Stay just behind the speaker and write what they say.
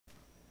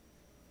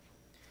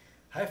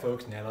Hi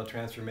folks,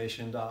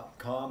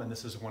 nanotransformation.com, and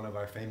this is one of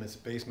our famous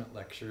basement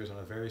lectures on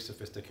a very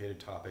sophisticated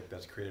topic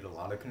that's created a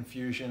lot of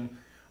confusion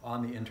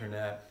on the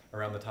internet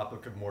around the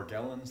topic of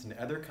Morgellons and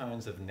other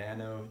kinds of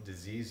nano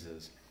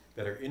diseases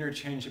that are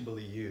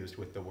interchangeably used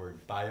with the word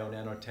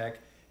Bionanotech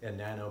and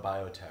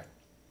Nanobiotech.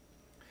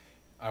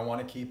 I want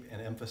to keep and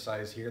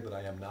emphasize here that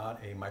I am not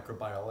a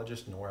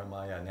microbiologist, nor am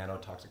I a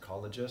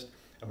nanotoxicologist.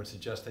 I would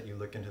suggest that you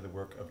look into the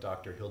work of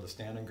Dr. Hilda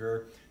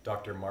Staniger,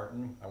 Dr.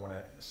 Martin. I want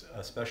to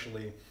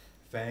especially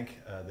thank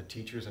the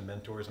teachers and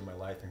mentors in my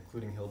life,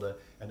 including Hilda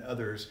and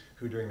others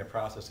who during the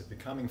process of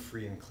becoming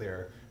free and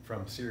clear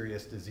from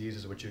serious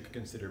diseases which you could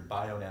consider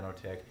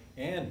bionanotech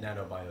and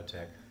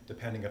nanobiotech,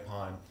 depending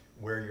upon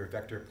where your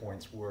vector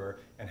points were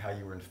and how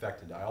you were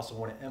infected. I also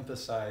want to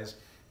emphasize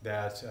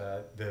that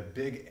the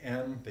big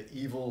M, the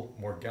evil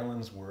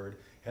Morgellons word,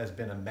 has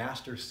been a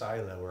master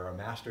silo or a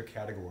master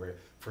category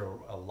for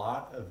a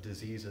lot of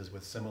diseases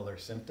with similar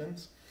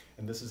symptoms.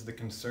 And this is the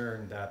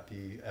concern that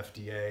the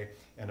FDA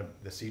and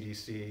the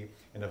CDC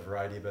and a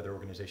variety of other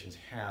organizations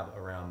have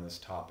around this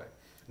topic.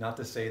 Not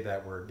to say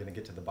that we're going to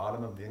get to the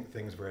bottom of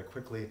things very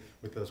quickly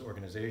with those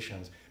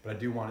organizations, but I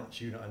do want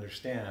you to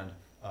understand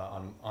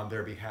on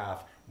their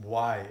behalf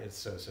why it's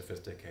so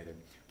sophisticated.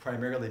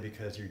 Primarily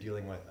because you're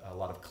dealing with a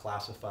lot of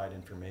classified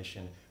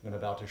information, and I'm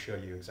about to show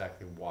you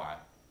exactly why.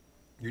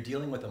 You're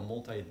dealing with a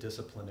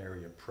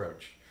multidisciplinary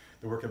approach.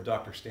 The work of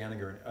Dr.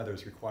 Staniger and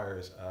others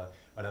requires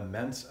an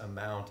immense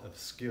amount of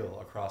skill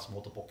across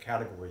multiple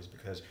categories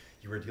because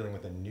you are dealing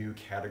with a new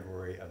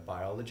category of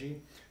biology,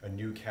 a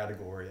new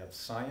category of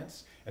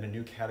science, and a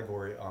new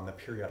category on the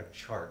periodic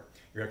chart.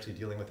 You're actually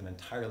dealing with an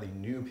entirely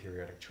new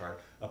periodic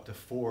chart, up to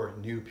 4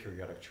 new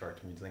periodic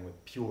charts when you're dealing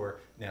with pure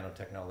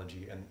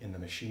nanotechnology and in the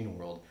machine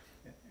world.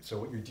 So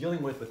what you're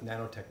dealing with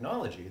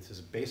nanotechnology, this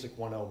is basic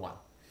 101.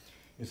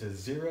 It's a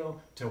 0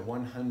 to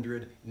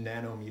 100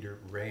 nanometer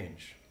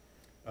range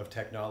of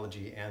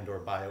technology and or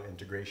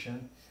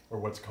biointegration, or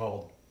what's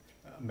called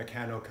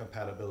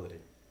mechanocompatibility.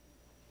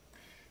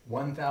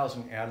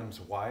 1,000 atoms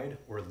wide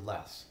or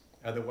less.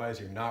 Otherwise,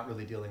 you're not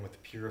really dealing with the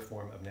pure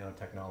form of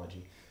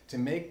nanotechnology. To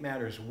make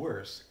matters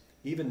worse,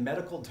 even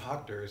medical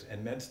doctors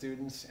and med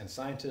students and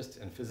scientists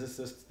and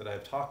physicists that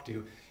I've talked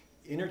to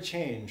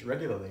interchange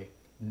regularly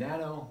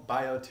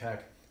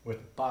nanobiotech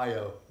with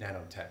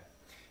bionanotech.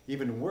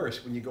 Even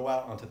worse, when you go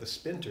out onto the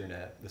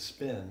spinternet, the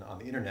spin on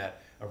the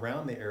internet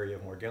around the area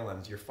of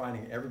Morgellons, you're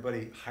finding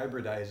everybody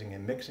hybridizing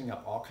and mixing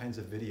up all kinds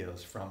of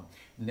videos from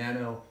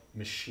nano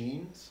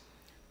machines,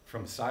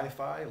 from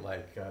sci-fi,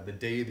 like The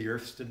Day the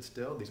Earth Stood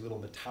Still, these little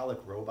metallic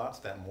robots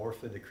that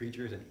morph into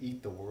creatures and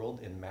eat the world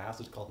in mass.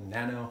 It's called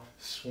nano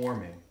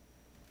swarming.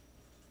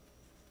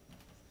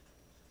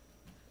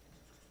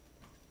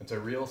 It's a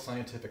real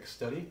scientific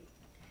study.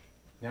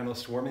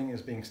 Nanoswarming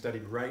is being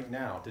studied right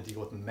now to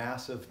deal with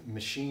massive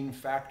machine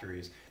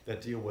factories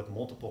that deal with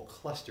multiple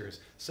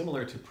clusters,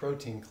 similar to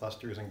protein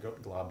clusters and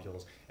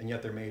globules, and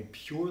yet they're made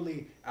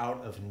purely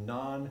out of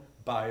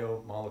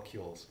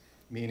non-biomolecules,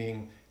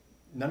 meaning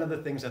none of the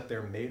things that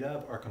they're made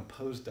of or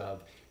composed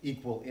of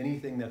equal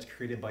anything that's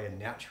created by a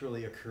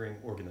naturally occurring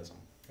organism.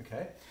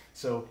 Okay?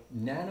 So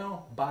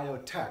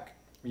nanobiotech,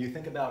 when you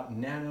think about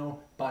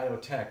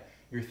nanobiotech,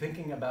 you're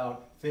thinking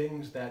about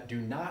things that do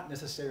not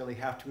necessarily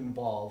have to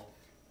involve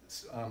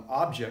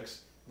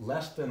objects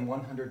less than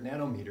 100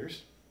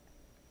 nanometers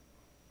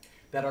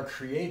that are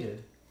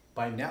created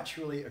by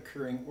naturally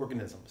occurring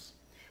organisms.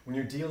 When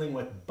you're dealing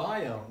with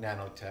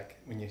bionanotech,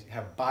 when you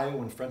have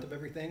bio in front of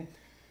everything,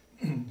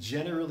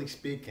 generally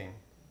speaking,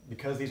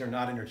 because these are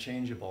not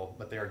interchangeable,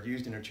 but they are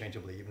used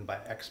interchangeably even by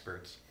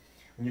experts,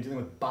 when you're dealing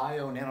with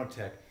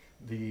bionanotech,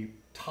 the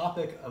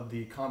topic of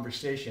the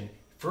conversation,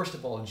 first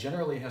of all,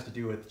 generally has to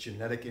do with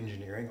genetic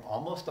engineering,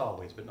 almost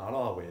always, but not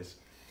always,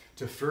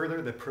 to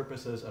further the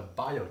purposes of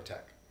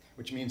biotech,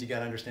 which means you got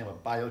to understand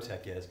what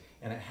biotech is,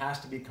 and it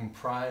has to be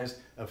comprised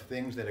of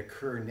things that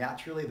occur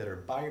naturally, that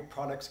are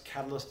byproducts,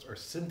 catalysts, or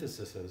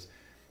synthesis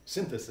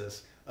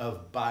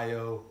of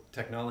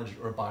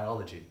biotechnology or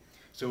biology.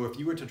 So if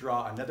you were to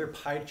draw another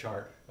pie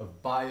chart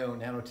of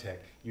bionanotech,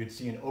 you'd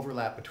see an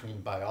overlap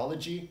between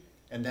biology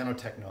and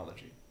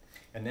nanotechnology.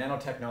 And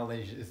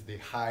nanotechnology is the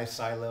high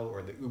silo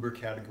or the uber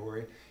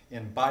category.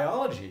 And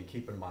biology,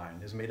 keep in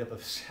mind, is made up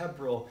of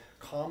several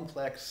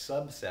complex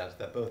subsets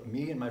that both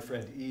me and my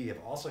friend E have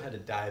also had to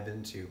dive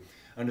into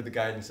under the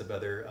guidance of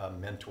other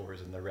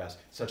mentors and the rest,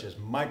 such as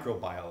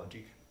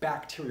microbiology,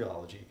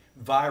 bacteriology,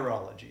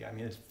 virology. I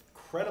mean, it's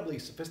incredibly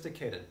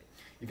sophisticated.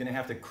 You're going to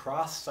have to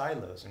cross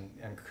silos and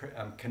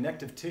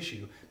connective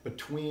tissue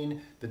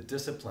between the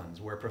disciplines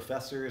where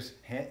professors'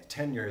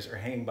 tenures are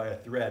hanging by a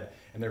thread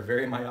and they're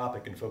very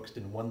myopic and focused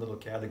in one little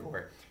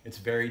category. It's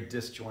very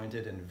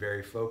disjointed and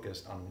very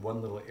focused on one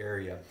little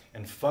area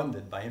and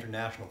funded by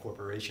international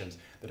corporations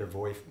that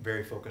are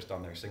very focused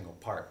on their single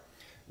part.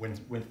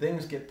 When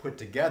things get put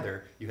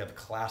together, you have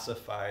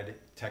classified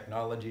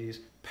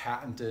technologies,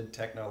 patented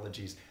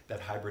technologies that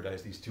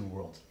hybridize these two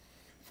worlds.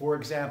 For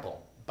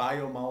example,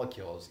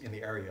 biomolecules in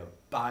the area of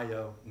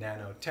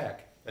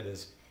bionanotech, that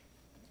is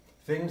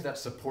things that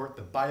support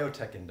the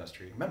biotech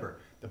industry. Remember,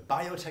 the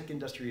biotech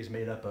industry is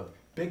made up of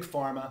big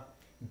pharma,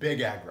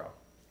 big agro.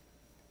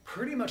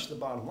 Pretty much the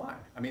bottom line.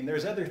 I mean,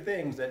 there's other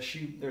things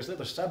there's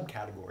other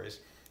subcategories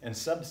and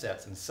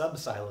subsets and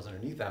sub-silos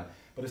underneath them,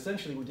 but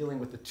essentially we're dealing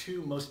with the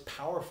two most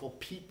powerful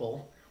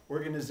people,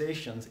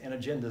 organizations, and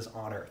agendas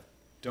on Earth.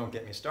 Don't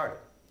get me started,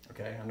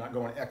 okay? I'm not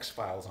going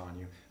X-Files on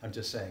you. I'm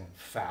just saying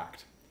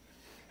fact.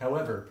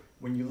 However,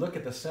 when you look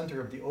at the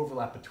center of the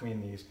overlap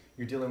between these,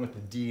 you're dealing with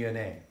the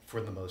DNA for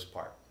the most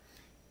part.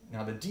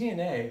 Now the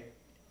DNA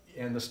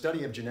and the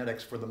study of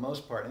genetics for the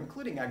most part,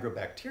 including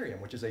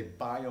agrobacterium, which is a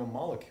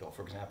biomolecule.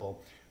 For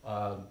example,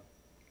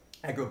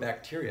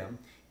 agrobacterium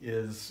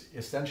is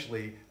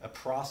essentially a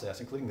process,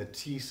 including the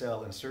T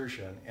cell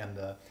insertion and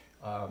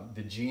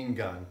the gene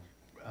gun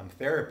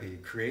therapy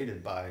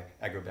created by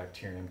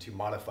agrobacterium to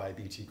modify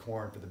BT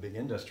corn for the big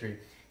industry.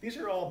 These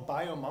are all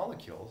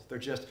biomolecules. They're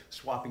just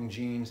swapping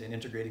genes and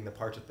integrating the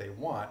parts that they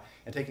want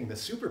and taking the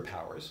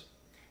superpowers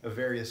of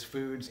various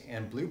foods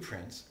and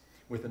blueprints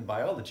within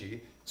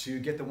biology to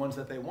get the ones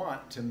that they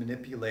want to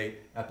manipulate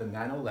at the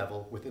nano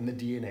level within the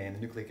DNA and the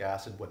nucleic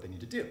acid what they need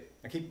to do.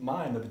 Now keep in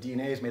mind that the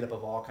DNA is made up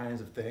of all kinds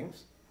of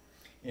things,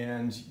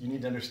 and you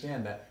need to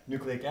understand that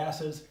nucleic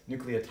acids,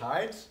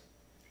 nucleotides,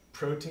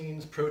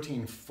 proteins,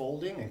 protein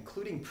folding,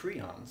 including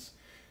prions.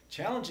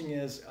 Challenging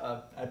is,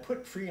 I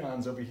put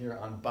prions over here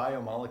on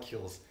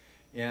biomolecules,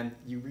 and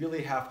you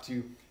really have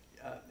to,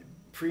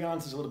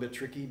 prions is a little bit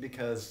tricky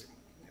because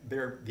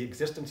the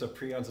existence of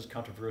prions is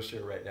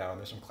controversial right now, and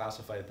there's some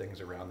classified things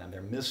around them.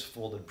 They're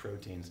misfolded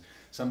proteins.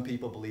 Some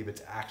people believe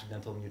it's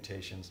accidental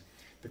mutations.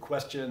 The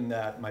question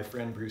that my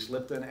friend Bruce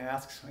Lipton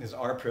asks is,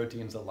 are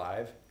proteins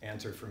alive?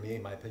 Answer for me,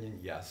 in my opinion,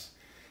 yes.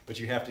 But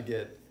you have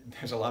to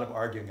there's a lot of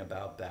arguing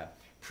about that.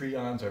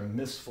 Prions are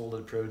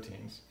misfolded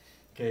proteins,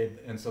 okay?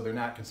 And so they're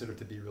not considered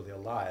to be really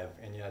alive,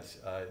 and yet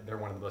they're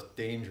one of the most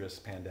dangerous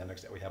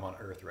pandemics that we have on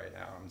Earth right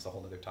now, and it's a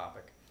whole other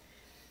topic.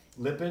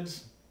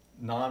 Lipids,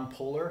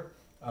 non-polar,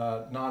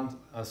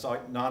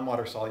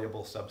 non-water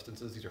soluble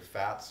substances. These are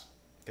fats,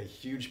 a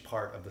huge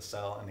part of the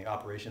cell and the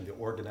operation of the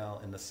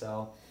organelle in the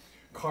cell.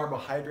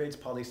 Carbohydrates,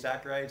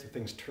 polysaccharides, the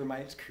things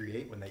termites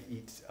create when they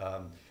eat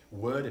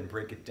wood and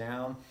break it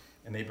down,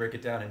 and they break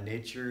it down in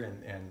nature,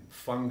 and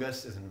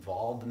fungus is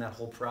involved in that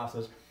whole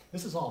process.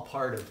 This is all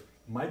part of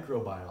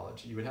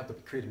microbiology. You would have to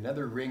create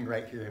another ring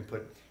right here and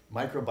put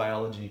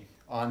microbiology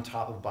on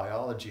top of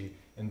biology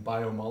and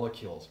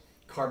biomolecules.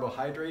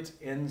 Carbohydrates,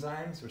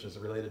 enzymes, which is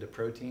related to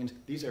proteins,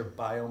 these are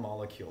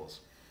biomolecules,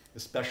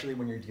 especially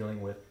when you're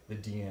dealing with the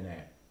DNA,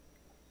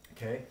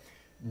 okay?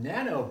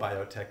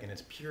 Nanobiotech in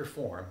its pure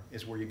form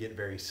is where you get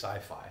very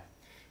sci-fi.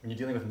 When you're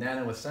dealing with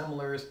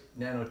nanoassemblers,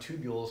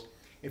 nanotubules,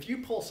 if you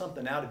pull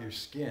something out of your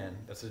skin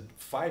that's a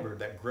fiber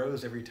that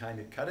grows every time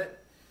you cut it,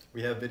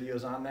 we have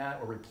videos on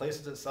that, or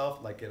replaces itself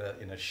like in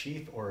a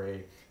sheath or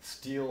a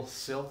steel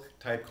silk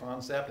type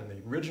concept, and the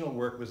original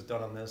work was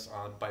done on this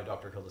by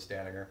Dr. Hilda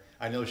Staninger.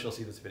 I know she'll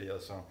see this video,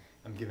 so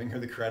I'm giving her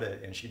the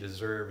credit, and she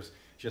deserves,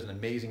 she has an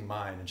amazing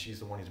mind, and she's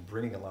the one who's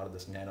bringing a lot of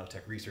this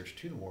nanotech research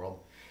to the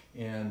world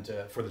and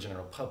for the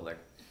general public.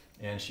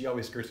 And she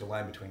always skirts the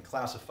line between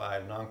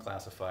classified and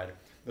non-classified.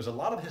 There's a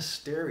lot of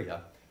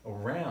hysteria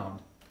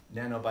around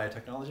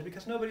nanobiotechnology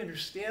because nobody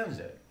understands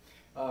it.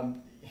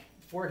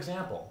 For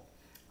example,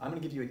 I'm going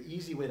to give you an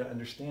easy way to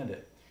understand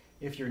it.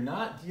 If you're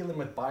not dealing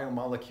with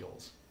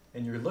biomolecules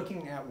and you're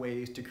looking at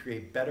ways to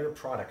create better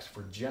products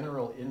for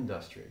general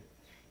industry,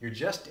 you're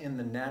just in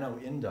the nano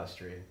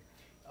industry,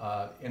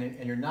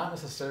 and you're not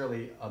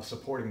necessarily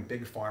supporting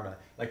big pharma.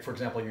 Like, for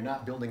example, you're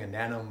not building a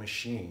nano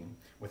machine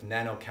with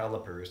nano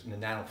calipers in a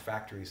nano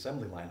factory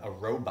assembly line, a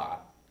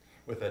robot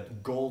with a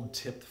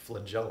gold-tipped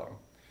flagellum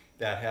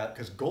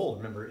because gold,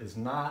 remember, is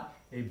not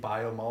a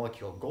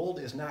biomolecule.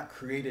 Gold is not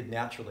created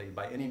naturally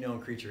by any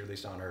known creature, at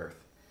least on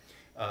Earth,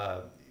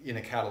 in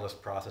a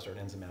catalyst process or an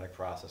enzymatic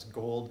process.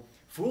 Gold,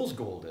 fool's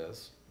gold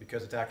is,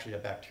 because it's actually a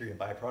bacteria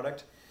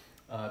byproduct,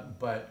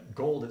 but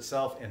gold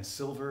itself and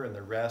silver and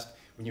the rest,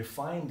 when you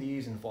find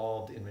these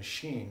involved in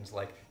machines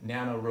like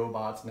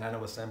nanorobots,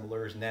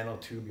 nanoassemblers,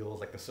 nanotubules,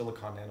 like the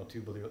silicon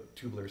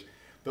nanotubulars,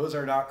 those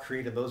are not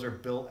created, those are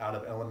built out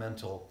of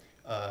elemental,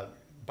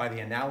 by the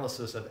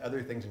analysis of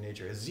other things in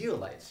nature.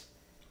 Zeolites,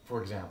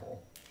 for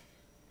example.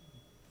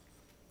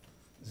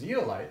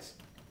 Zeolites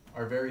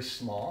are very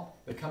small.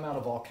 They come out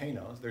of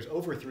volcanoes. There's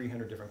over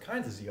 300 different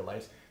kinds of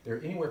zeolites. They're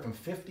anywhere from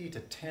 50 to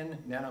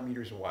 10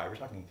 nanometers wide. We're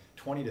talking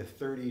 20 to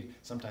 30,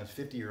 sometimes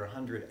 50 or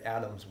 100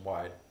 atoms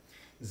wide.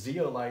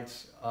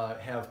 Zeolites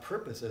have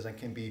purposes and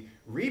can be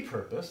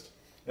repurposed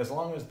as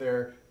long as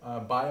they're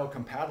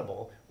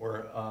biocompatible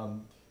or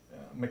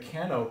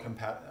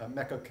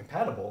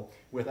mechacompatible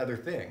with other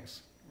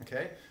things.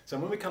 Okay? So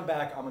when we come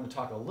back, I'm going to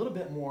talk a little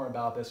bit more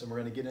about this, and we're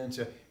going to get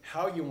into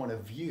how you want to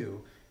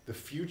view the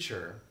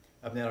future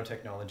of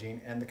nanotechnology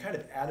and the kind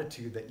of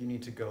attitude that you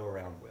need to go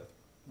around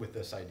with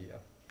this idea.